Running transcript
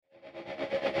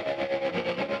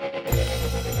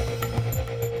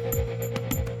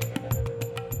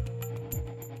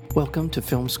Welcome to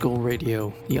Film School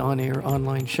Radio, the on-air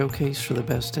online showcase for the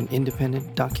best in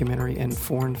independent documentary and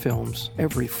foreign films,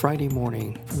 every Friday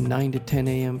morning from 9 to 10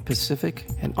 a.m. Pacific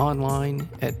and online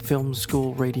at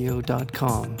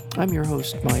filmschoolradio.com. I'm your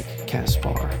host, Mike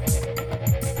Kaspar.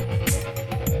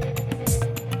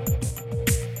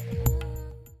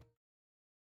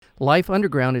 Life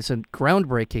Underground is a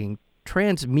groundbreaking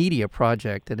transmedia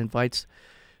project that invites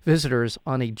visitors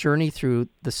on a journey through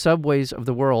the subways of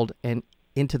the world and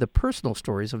into the personal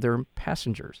stories of their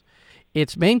passengers.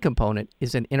 Its main component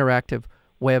is an interactive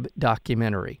web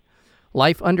documentary.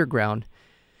 Life Underground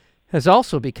has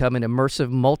also become an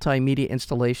immersive multimedia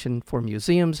installation for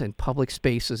museums and public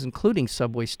spaces, including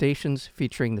subway stations,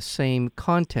 featuring the same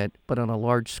content but on a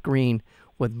large screen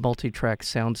with multi-track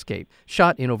soundscape.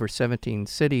 Shot in over 17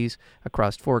 cities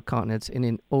across 4 continents and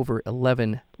in over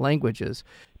 11 languages.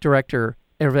 Director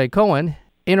Hervé Cohen,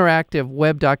 interactive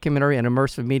web documentary and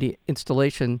immersive media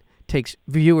installation takes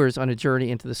viewers on a journey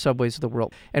into the subways of the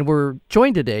world. And we're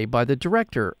joined today by the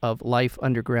director of Life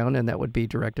Underground, and that would be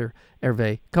director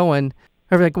Hervé Cohen.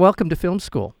 Hervé, welcome to Film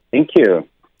School. Thank you.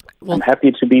 Well, I'm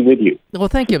happy to be with you. Well,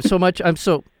 thank you so much.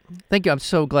 Thank you. I'm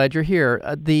so glad you're here.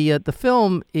 The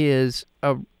film is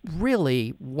a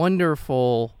really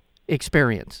wonderful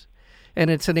experience, and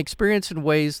it's an experience in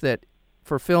ways that,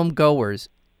 for film goers,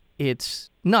 it's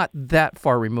not that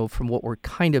far removed from what we're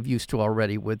kind of used to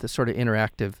already with the sort of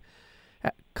interactive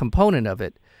component of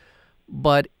it.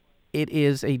 But it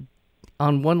is,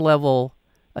 on one level,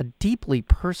 a deeply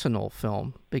personal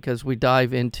film because we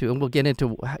dive into, and we'll get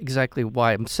into exactly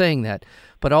why I'm saying that,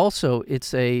 but also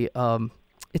it's a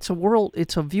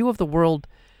view of the world,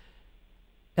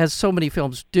 as so many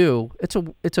films do.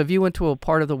 It's a view into a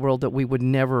part of the world that we would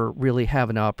never really have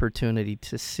an opportunity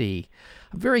to see.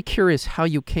 I'm very curious how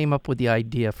you came up with the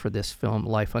idea for this film,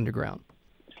 Life Underground.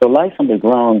 So Life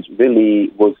Underground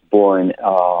really was born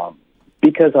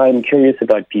because I'm curious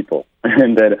about people,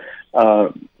 and that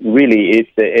really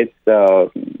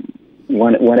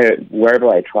wherever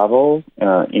I travel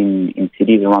in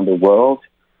cities around the world,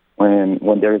 when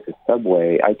there is a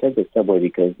subway, I take the subway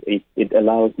because it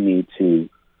allows me to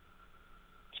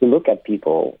look at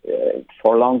people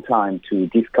for a long time, to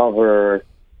discover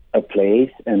a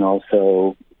place, and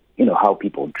also, how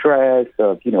people dress,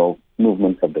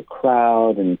 movements of the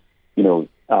crowd, and,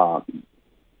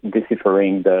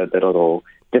 deciphering the little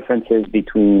differences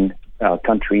between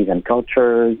countries and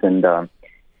cultures, and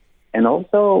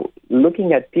also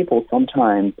looking at people.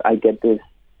 Sometimes I get this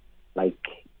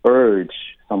urge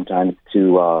sometimes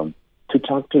to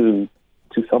talk to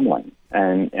someone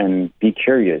and be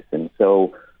curious. And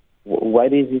so,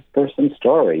 what is this person's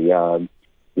story?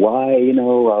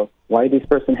 Why this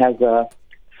person has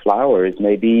flowers?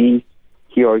 Maybe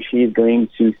he or she is going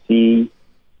to see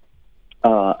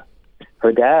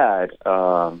her dad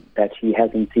that he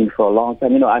hasn't seen for a long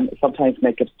time. I sometimes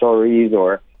make up stories,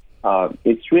 or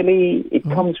it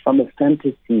comes from a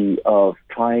fantasy of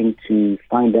trying to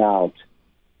find out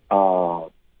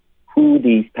who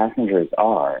these passengers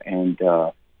are, and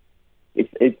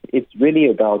it's really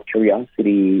about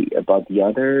curiosity about the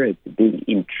other. It's being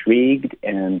intrigued,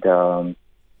 and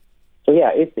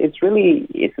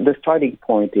it's the starting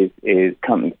point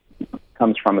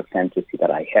comes from a fantasy that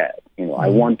I had. I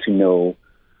want to know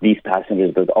these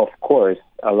passengers, but of course,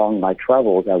 along my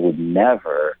travels, I would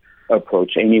never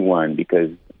approach anyone because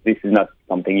this is not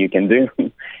something you can do,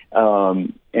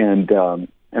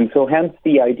 And so hence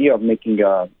the idea of making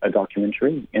a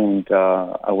documentary. And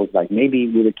I was like, maybe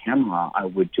with a camera, I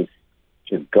would just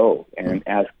go and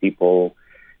ask people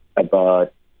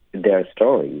about their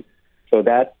stories. So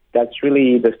that's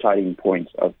really the starting point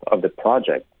of the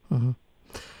project. Mm-hmm.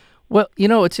 Well,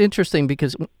 it's interesting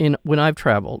because when I've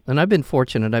traveled, and I've been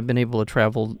fortunate, I've been able to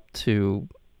travel to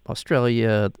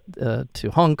Australia,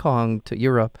 to Hong Kong, to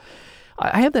Europe.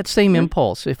 I have that same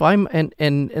impulse. If I'm, and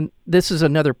this is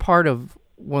another part of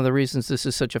one of the reasons this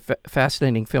is such a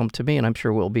fascinating film to me, and I'm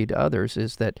sure will be to others,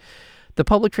 is that the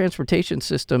public transportation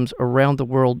systems around the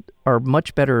world are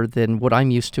much better than what I'm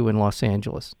used to in Los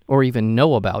Angeles, or even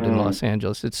know about in Los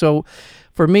Angeles. It's so,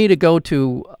 for me to go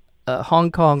to Hong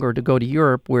Kong or to go to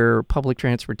Europe, where public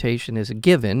transportation is a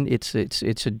given, it's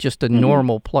just a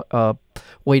normal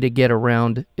way to get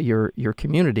around your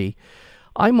community.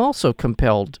 I'm also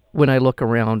compelled when I look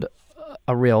around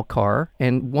a rail car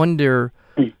and wonder,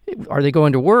 are they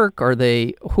going to work?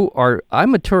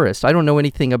 I'm a tourist. I don't know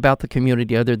anything about the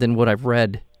community other than what I've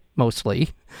read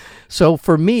mostly. So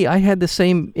for me, I had the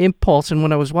same impulse, and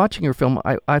when I was watching your film,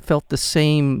 I felt that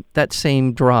same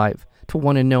drive to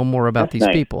want to know more about That's these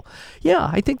nice. people. Yeah,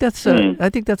 I think that's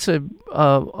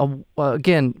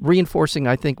again reinforcing.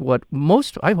 I think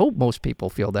I hope most people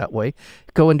feel that way.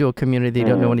 Go into a community they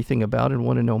don't know anything about and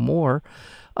want to know more.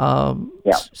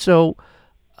 Yeah. So,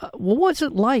 what was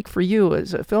it like for you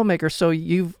as a filmmaker? So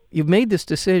you've made this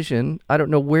decision. I don't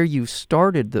know where you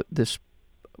started this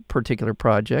particular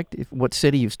project, what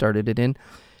city you started it in,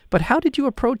 but how did you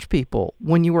approach people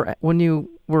when you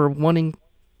were wanting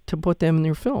to put them in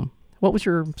your film? What was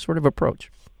your sort of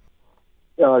approach?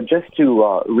 Just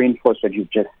to reinforce what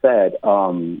you've just said,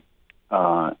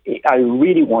 I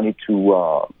really wanted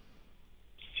to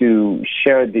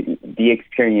share the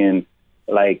experience,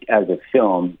 like as a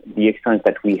film, the experience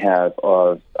that we have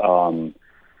of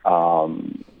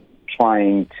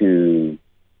trying to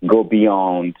go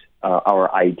beyond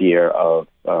our idea of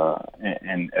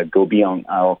and go beyond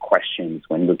our questions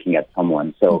when looking at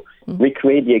someone. So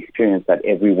recreate the experience that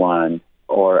everyone,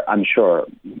 or I'm sure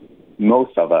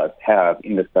most of us, have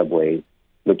in the subway,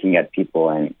 looking at people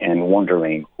and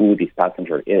wondering who this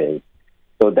passenger is.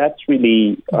 So that's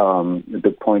really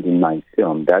the point in my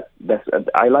film. That's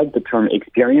I like the term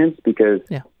experience because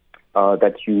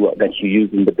that you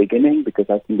use in the beginning, because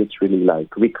I think it's really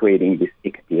like recreating this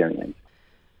experience.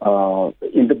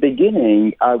 In the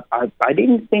beginning, I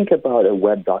didn't think about a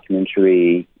web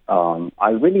documentary. I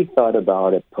really thought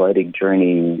about a poetic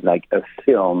journey, like a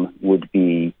film would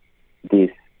be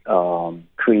this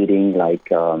creating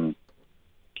like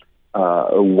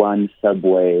one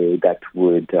subway that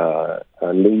would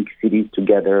link cities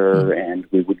together, and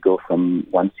we would go from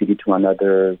one city to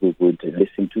another. We would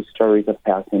listen to stories of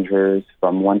passengers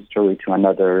from one story to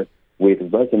another with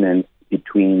resonance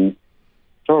between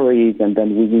stories, and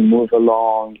then we will move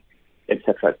along,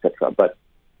 etc., etc. But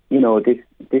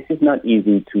this is not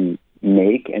easy to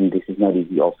make, and this is not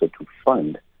easy also to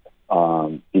fund,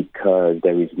 because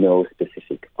there is no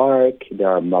specific arc. There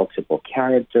are multiple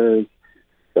characters.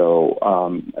 So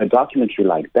a documentary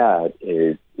like that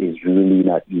is really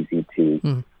not easy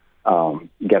to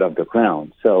get off the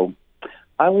ground. So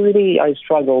I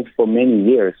struggled for many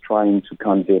years trying to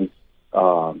convince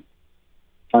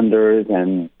funders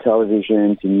and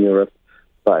televisions in Europe,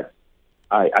 but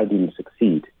I didn't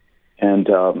succeed. And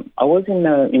I was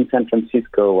in San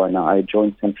Francisco, and I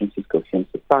joined San Francisco Film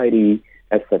Society,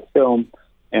 SF Film,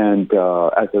 and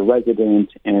as a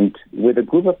resident, and with a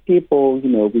group of people,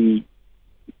 we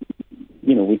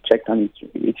checked on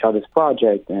each other's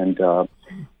project, and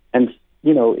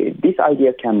this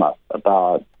idea came up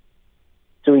about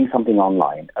doing something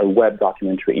online, a web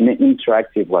documentary, an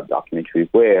interactive web documentary,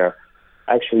 where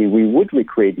actually we would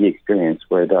recreate the experience,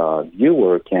 where the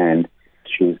viewer can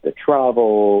choose the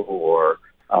travel or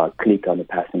click on the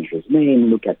passenger's name,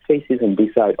 look at faces, and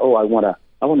decide, oh, I want to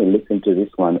listen to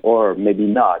this one, or maybe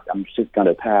not. I'm just going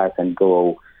to pass and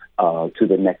go to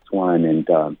the next one,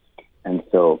 and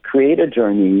so create a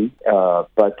journey,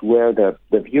 but where the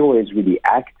viewer is really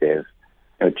active,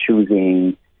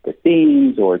 choosing the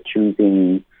themes or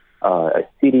choosing a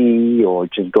city, or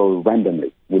just go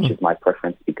randomly, which is my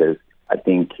preference, because I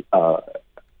think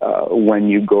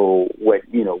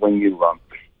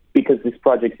because this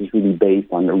project is really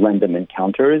based on random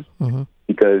encounters.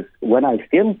 Because when I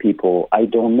film people, I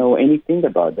don't know anything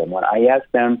about them. When I ask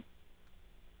them,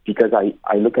 because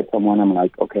I look at someone, I'm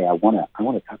like, okay, I want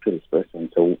to talk to this person.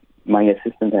 So my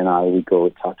assistant and I, we go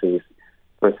talk to this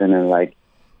person and like,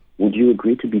 would you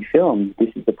agree to be filmed? This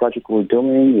is the project we're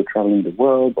doing. We're traveling the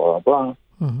world, blah, blah,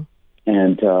 blah.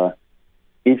 And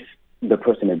if the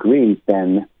person agrees,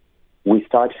 then we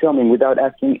start filming without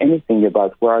asking anything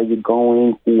about where are you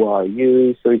going, who are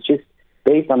you. So it's just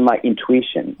based on my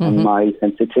intuition and my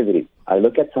sensitivity. I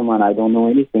look at someone, I don't know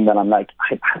anything, but I'm like,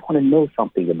 I want to know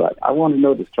something about it. I want to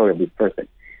know the story of this person.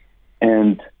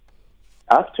 And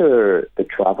after the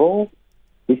travel,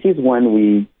 this is when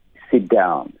we sit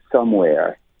down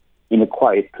somewhere in a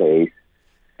quiet place,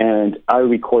 and I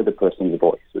record the person's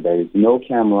voice. So there is no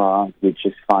camera. We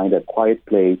just find a quiet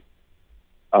place.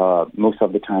 Most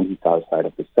of the time it's outside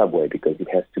of the subway, because it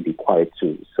has to be quiet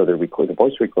too. So the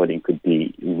voice recording could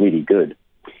be really good.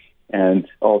 And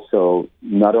also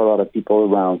not a lot of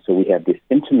people around, so we have this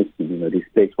intimacy, this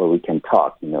place where we can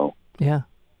talk, Yeah.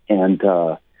 And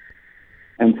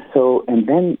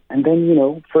then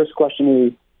first question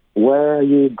is, where are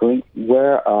you going?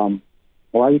 Where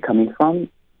are you coming from,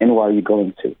 and where are you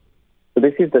going to? So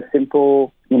this is the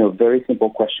simple, very simple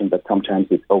question, but sometimes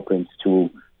it opens to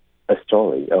a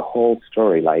story, a whole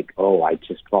story. Like, oh, I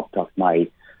just dropped off my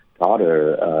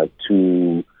daughter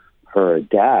to her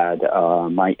dad,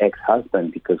 my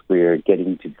ex-husband, because we're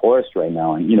getting divorced right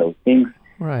now, and things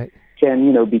right.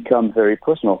 can become very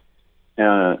personal.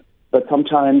 but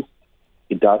sometimes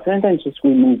it doesn't, and just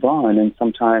we move on. And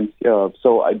sometimes,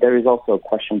 there is also a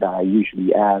question that I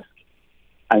usually ask.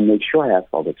 I make sure I ask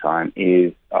all the time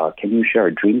is, can you share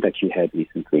a dream that you had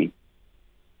recently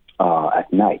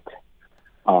at night?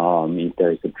 If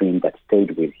there is a dream that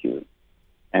stayed with you.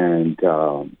 And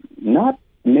not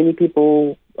many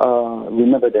people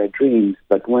remember their dreams,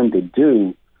 but when they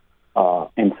do,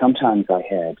 and sometimes I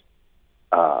had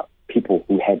people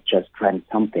who had just dreamt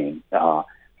something.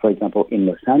 For example, in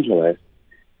Los Angeles,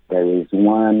 there is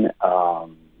one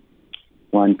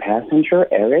passenger,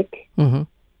 Eric. Mm-hmm.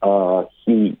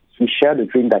 He shared a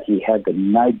dream that he had the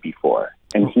night before,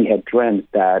 and he had dreamt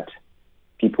that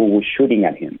people were shooting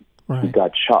at him. Right. He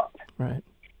got shot. Right.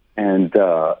 And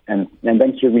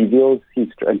then he reveals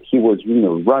and he was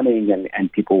running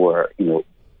and people were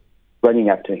running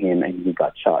after him, and he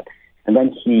got shot. And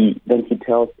then he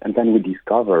tells, and then we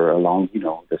discover along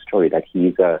the story that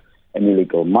he's an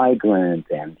illegal migrant,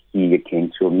 and he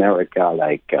came to America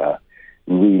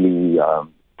really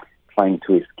trying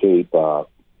to escape the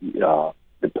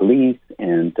police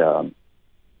and to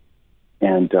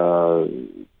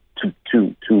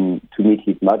meet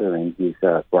his mother and his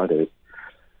brothers.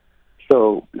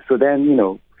 So then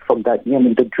from that,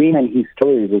 the dream and his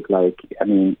story was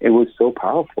it was so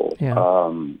powerful. Yeah.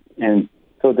 And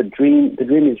so the dream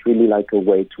is really like a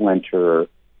way to enter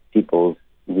people's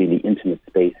really intimate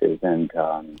spaces, and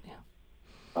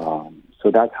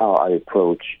so that's how I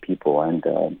approach people, and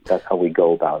that's how we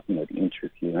go about the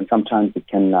interview. And sometimes it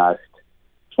can last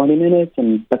 20 minutes,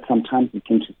 but sometimes it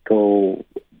can just go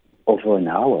over an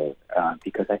hour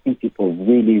because I think people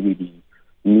really, really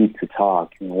need to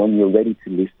talk. When you're ready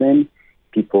to listen,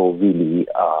 people really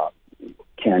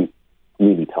can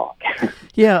really talk.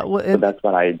 Yeah, well, so that's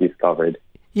what I discovered.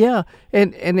 Yeah,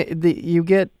 and you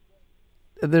get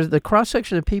there's the cross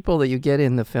section of people that you get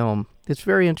in the film. It's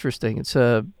very interesting.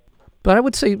 But I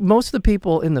would say most of the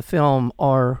people in the film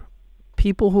are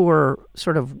people who are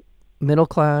sort of middle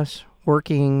class,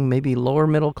 working, maybe lower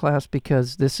middle class,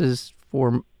 because this is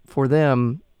for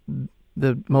them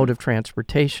the mode of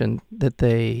transportation that's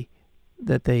affordable,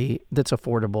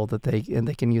 that they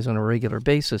can use on a regular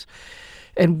basis.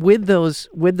 And with those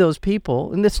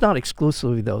people, and it's not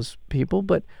exclusively those people,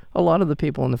 but a lot of the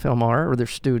people in the film or they're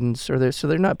students, so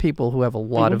they're not people who have a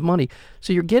lot of money.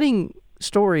 So you're getting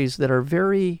stories that are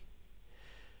very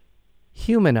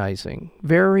humanizing,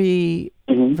 very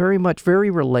much,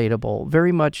 very relatable,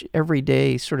 very much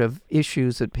everyday sort of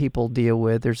issues that people deal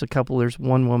with. There's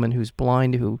one woman who's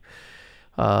blind who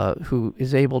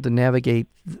is able to navigate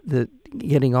the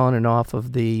getting on and off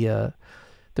of the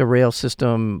rail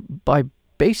system by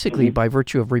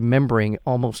virtue of remembering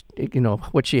almost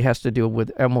what she has to do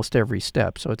with almost every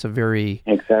step. So it's a very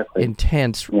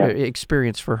intense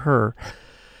experience for her.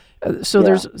 These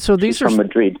are from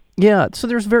Madrid. Yeah, so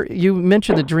you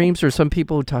mentioned the dreams. There's some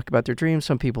people who talk about their dreams.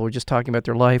 Some people are just talking about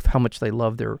their life, how much they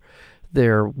love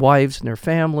their wives and their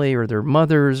family or their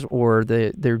mothers, or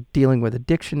they're dealing with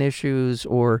addiction issues,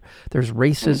 or there's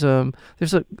racism.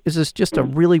 There's just a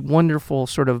really wonderful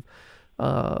sort of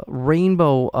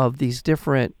rainbow of these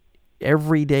different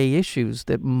everyday issues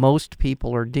that most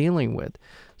people are dealing with.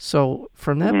 So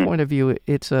from that point of view,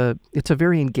 it's a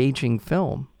very engaging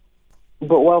film.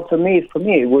 But for me,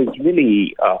 it was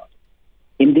really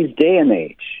in this day and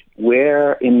age,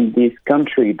 where in this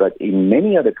country, but in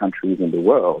many other countries in the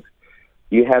world,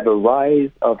 you have a rise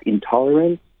of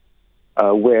intolerance,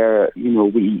 where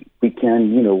we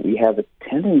have a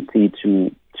tendency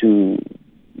to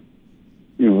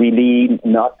really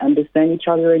not understand each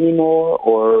other anymore,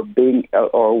 or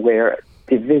where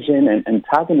division and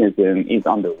antagonism is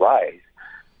on the rise.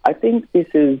 I think this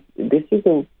is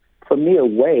for me a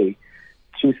way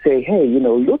to say, hey,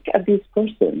 look at this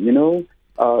person.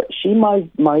 She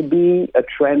might be a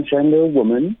transgender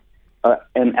woman,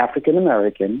 an African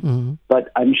American, but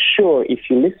I'm sure if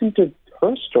you listen to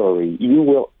her story, you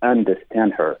will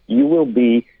understand her. You will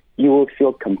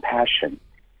feel compassion,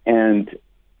 and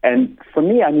for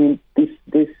me, this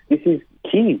is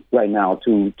key right now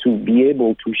to be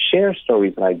able to share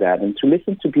stories like that and to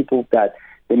listen to people that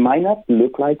they might not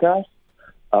look like us,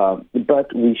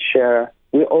 but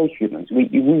we're all humans.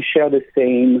 We share the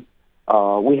same.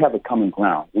 We have a common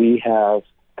ground. We have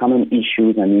common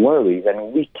issues and worries,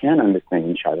 and we can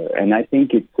understand each other. And I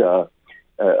think it's the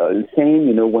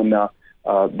same. When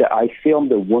I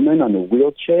filmed a woman on a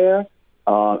wheelchair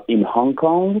in Hong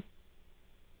Kong,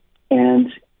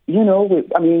 and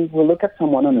we look at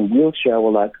someone on a wheelchair,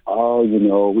 we're like,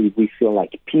 we feel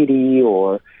like pity,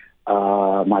 or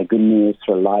my goodness,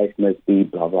 her life must be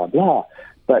blah blah blah.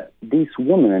 But this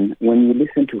woman, when you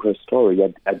listen to her story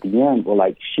at the end, well,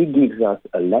 like she gives us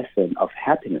a lesson of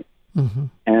happiness. Mm-hmm.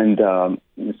 And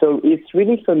so it's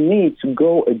really for me to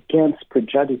go against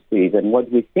prejudices and what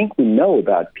we think we know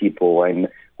about people. And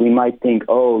we might think,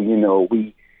 oh, you know,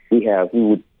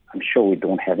 I'm sure we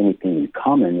don't have anything in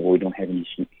common, or we don't have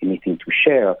anything to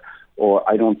share, or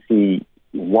I don't see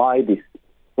why this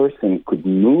person could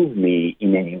move me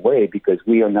in any way because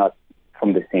we are not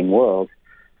from the same world.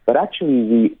 But actually,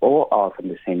 we all are from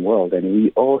the same world, and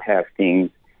we all have things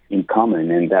in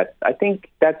common. And that, I think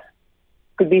that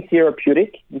could be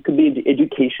therapeutic. It could be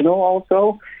educational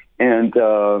also. And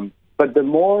but the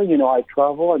more, you know, I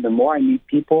travel and the more I meet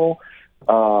people,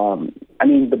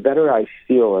 the better I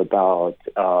feel about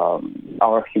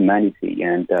our humanity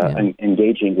and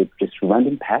engaging with just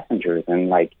random passengers. And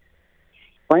like,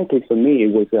 frankly, for me,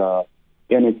 it was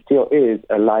and it still is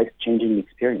a life-changing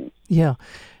experience. Yeah.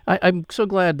 I'm so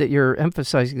glad that you're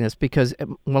emphasizing this, because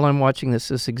while I'm watching this,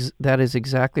 that is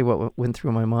exactly what went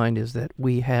through my mind, is that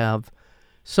we have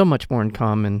so much more in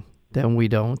common than we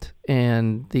don't.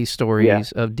 And these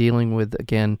stories of dealing with,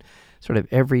 again, sort of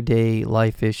everyday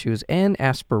life issues and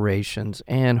aspirations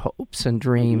and hopes and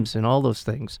dreams and all those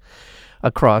things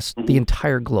across the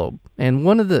entire globe. And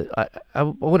one of I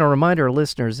want to remind our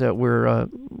listeners that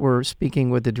we're speaking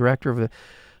with the director of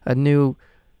a new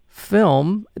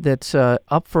film that's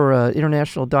up for an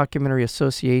International Documentary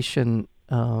Association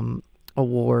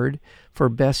award for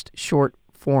Best Short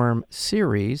Form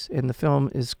Series, and the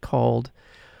film is called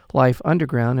Life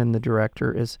Underground, and the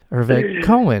director is Hervé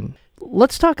Cohen.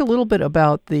 Let's talk a little bit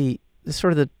about the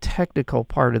sort of the technical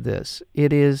part of this.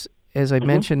 It is, as I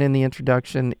mentioned in the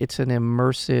introduction, it's an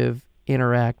immersive,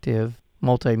 interactive,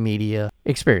 multimedia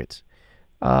experience.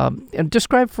 And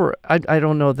describe I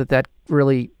don't know that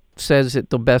really says it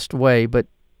the best way, but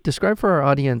describe for our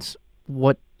audience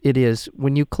what it is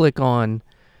when you click on,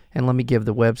 and let me give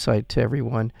the website to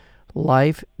everyone,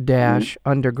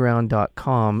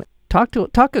 life-underground.com.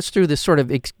 Talk us through this sort of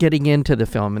getting into the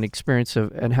film and experience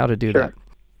and how to do that.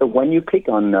 So when you click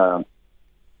on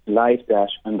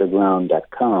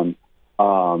life-underground.com,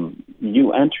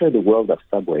 you enter the world of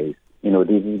subways. You know,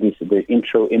 the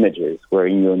intro images where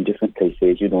you're in different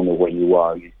places, you don't know where you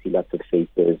are, you see lots of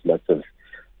faces, lots of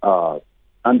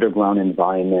underground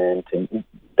environment, and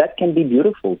that can be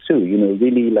beautiful too, you know,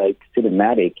 really like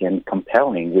cinematic and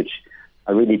compelling, which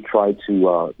I really tried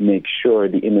to make sure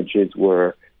the images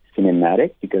were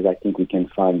cinematic, because I think we can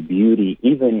find beauty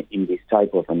even in this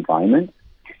type of environment.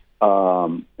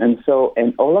 And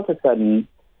all of a sudden,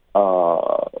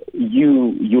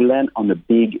 you land on a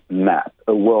big map,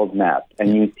 a world map,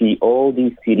 and you see all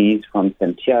these cities from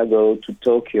Santiago to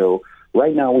Tokyo.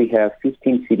 Right now, we have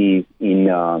 15 cities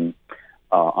on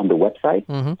the website,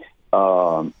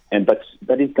 but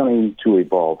that is going to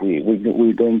evolve.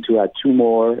 We're going to add 2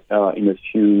 more in a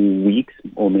few weeks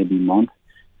or maybe months.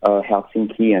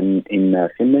 Helsinki in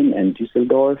Finland, and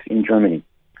Düsseldorf in Germany.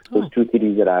 Those 2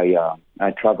 cities that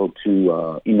I traveled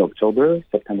to in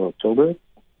September, October.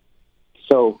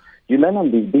 So you land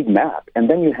on this big map, and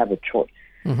then you have a choice.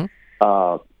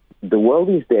 The world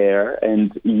is there,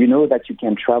 and you know that you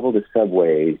can travel the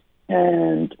subways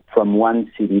and from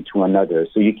one city to another.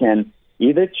 So you can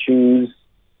either choose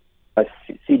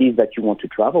cities that you want to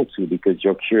travel to because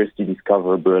you're curious to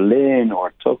discover Berlin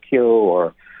or Tokyo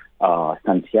or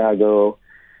Santiago,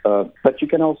 but you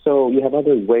have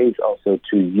other ways also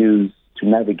to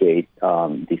navigate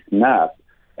this map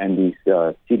and these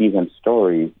cities and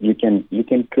stories. You can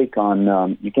click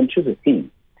on, you can choose a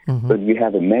theme. So you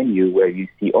have a menu where you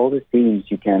see all the themes.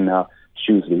 You can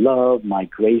choose love,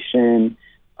 migration,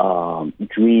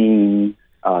 dreams,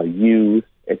 youth,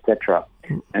 etc.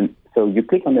 And so you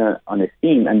click on a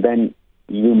theme, and then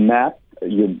the map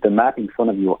in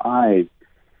front of your eyes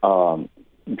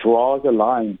draws a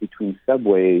line between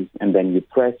subways, and then you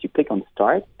click on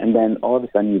start, and then all of a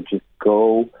sudden you just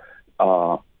go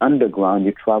underground.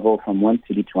 You travel from one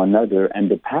city to another, and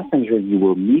the passengers you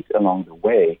will meet along the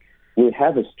way will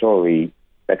have a story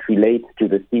that relates to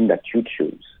the theme that you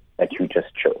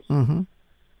just chose.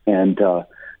 And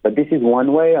but this is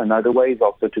one way. Another way is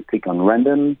also to click on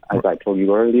random, as I told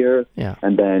you earlier,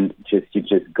 and then you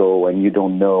just go, and you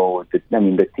don't know. The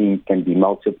themes can be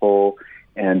multiple,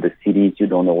 and the cities, you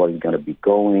don't know where you're going to be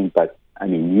going, but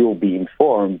you'll be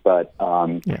informed, but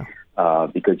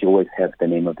because you always have the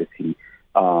name of the city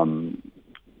on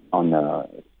the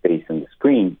space on the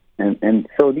screen. And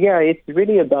so, it's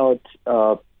really about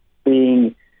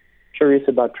being curious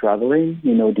about traveling,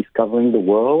 discovering the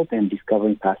world and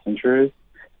discovering passengers.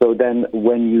 So then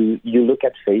when you look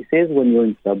at faces, when you're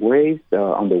in subways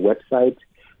on the website,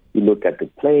 you look at the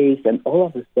place, and all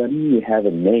of a sudden you have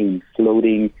a name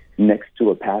floating next to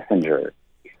a passenger.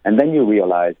 And then you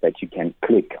realize that you can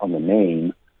click on the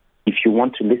name if you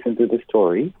want to listen to the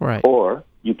story, right. or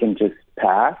you can just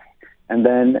pass, and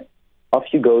then off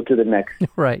you go to the next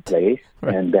right. place,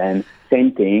 right. and then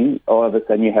same thing, all of a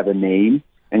sudden you have a name,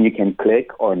 and you can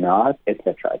click or not,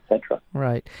 etc., etc.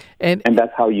 Right. And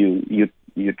that's how you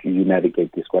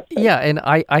navigate this website. Yeah, and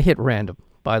I hit random.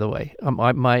 By the way,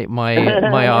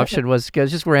 my option was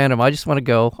just random. I just want to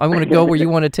go. I want to go where you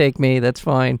want to take me. That's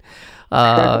fine.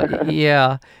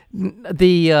 Yeah.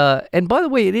 And by the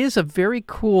way, it is a very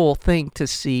cool thing to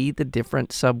see the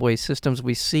different subway systems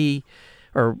we see,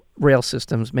 or rail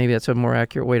systems. Maybe that's a more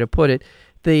accurate way to put it.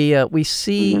 We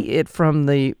see it from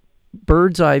the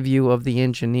bird's eye view of the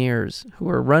engineers who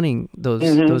are running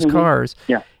those cars.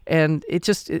 Yeah. And it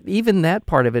just even that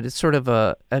part of it is sort of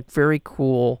a very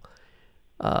cool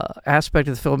aspect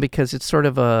of the film, because it's sort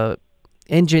of a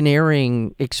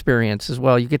engineering experience as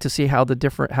well. You get to see how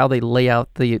they lay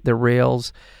out the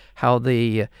rails, how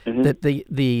the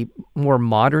more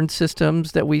modern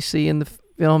systems that we see in the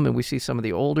film, and we see some of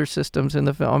the older systems in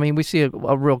the film. I mean, we see a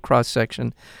real cross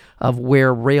section of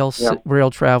where rail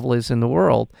travel is in the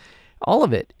world. All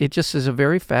of it. It just is a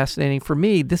very fascinating, for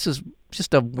me, this is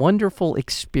just a wonderful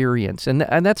experience. And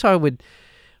that's how I would,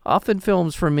 often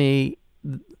films for me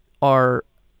are,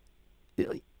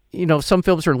 some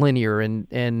films are linear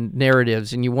and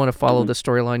narratives, and you want to follow the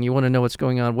storyline. You want to know what's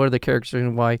going on, what are the characters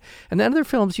and why. And then other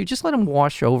films, you just let them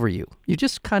wash over you. You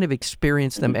just kind of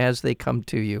experience them as they come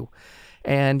to you.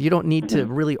 And you don't need to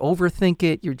really overthink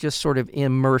it. You're just sort of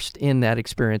immersed in that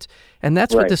experience. And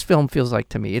that's what this film feels like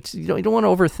to me. It's you don't want to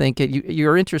overthink it.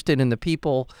 You're interested in the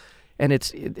people, and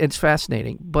it's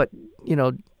fascinating. But,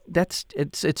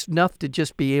 it's enough to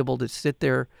just be able to sit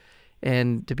there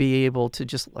and to be able to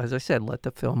just, as I said, let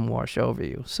the film wash over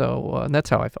you. So and that's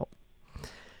how I felt.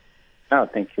 Oh,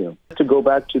 thank you. To go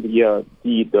back to the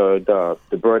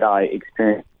bird eye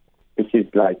experience, this is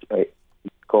like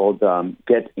called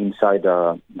Get Inside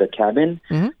the Cabin.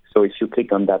 Mm-hmm. So if you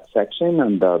click on that section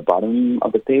on the bottom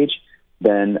of the page,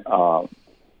 then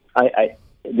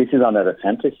this is another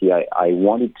fantasy. I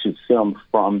wanted to film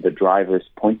from the driver's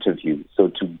point of view, so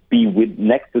to be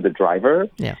next to the driver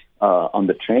on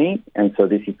the train. And so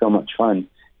this is so much fun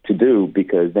to do,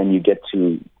 because then you get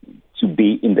to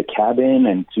be in the cabin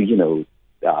and to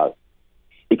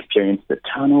experience the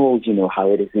tunnels.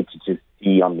 How it is to just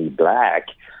see only black.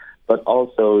 But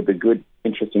also the good,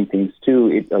 interesting things too,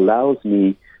 it allows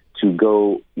me to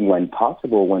go, when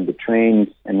possible, when the trains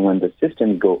and when the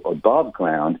systems go above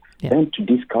ground, then to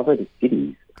discover the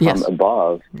cities from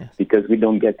above, because we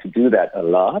don't get to do that a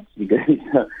lot, because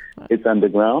it's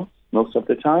underground most of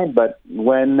the time. But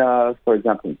when, for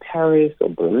example, in Paris or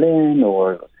Berlin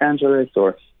or Los Angeles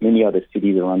or many other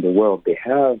cities around the world, they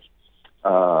have,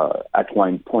 at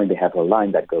one point, they have a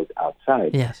line that goes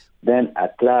outside. Yes. Then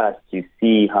at last you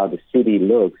see how the city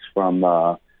looks from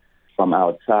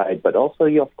outside, but also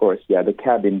of course, the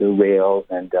cabin, the rails,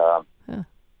 and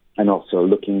also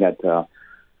looking at the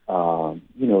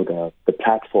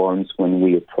platforms when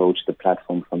we approach the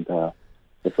platform from the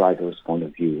driver's point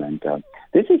of view. And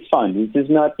this is fun. This is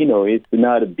not, it's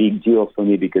not a big deal for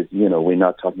me, because we're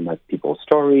not talking about people's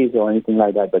stories or anything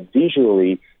like that, but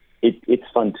visually, it's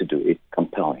fun to do. It's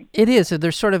compelling. It is.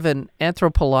 There's sort of an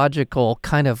anthropological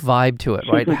kind of vibe to it,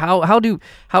 right?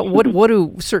 What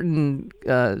do certain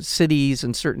cities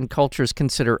and certain cultures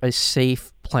consider a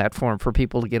safe platform for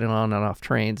people to get on and off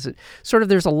trains?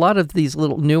 There's a lot of these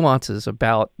little nuances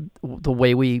about the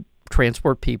way we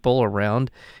transport people around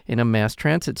in a mass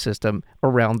transit system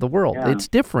around the world. Yeah. It's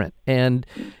different, and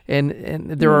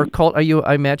there are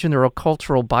I imagine there are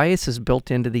cultural biases built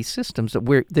into these systems that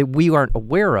we aren't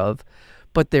aware of,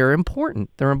 but they're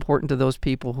important. They're important to those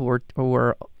people who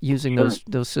are using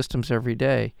those systems every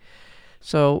day.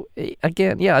 So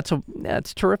again,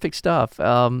 it's terrific stuff.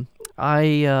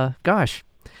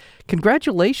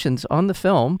 Congratulations on the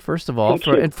film, first of all,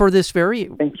 for this very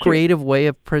creative way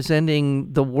of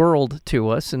presenting the world to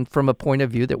us, and from a point of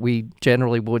view that we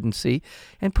generally wouldn't see,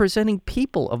 and presenting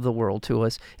people of the world to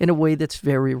us in a way that's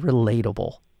very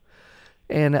relatable.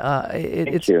 And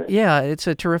it's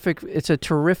a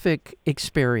terrific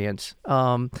experience.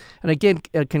 And again,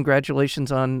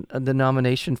 congratulations on the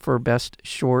nomination for Best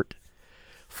Short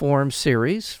Form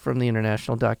Series from the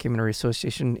International Documentary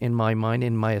Association. In my mind,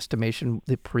 in my estimation,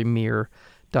 the premier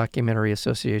documentary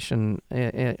association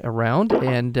around.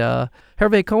 And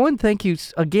Hervé Cohen, thank you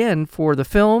again for the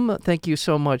film. Thank you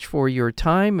so much for your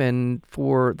time and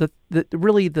for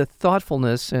the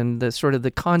thoughtfulness and the sort of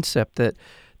the concept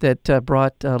that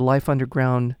brought Life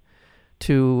Underground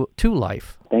to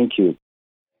life. Thank you.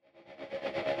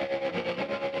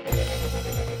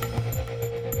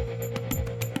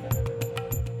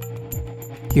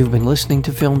 You've been listening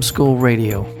to Film School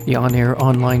Radio, the on-air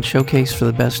online showcase for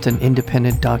the best in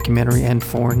independent documentary and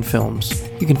foreign films.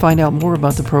 You can find out more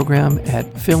about the program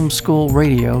at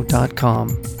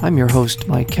filmschoolradio.com. I'm your host,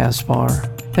 Mike Kaspar.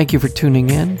 Thank you for tuning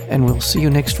in, and we'll see you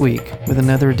next week with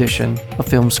another edition of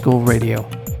Film School Radio.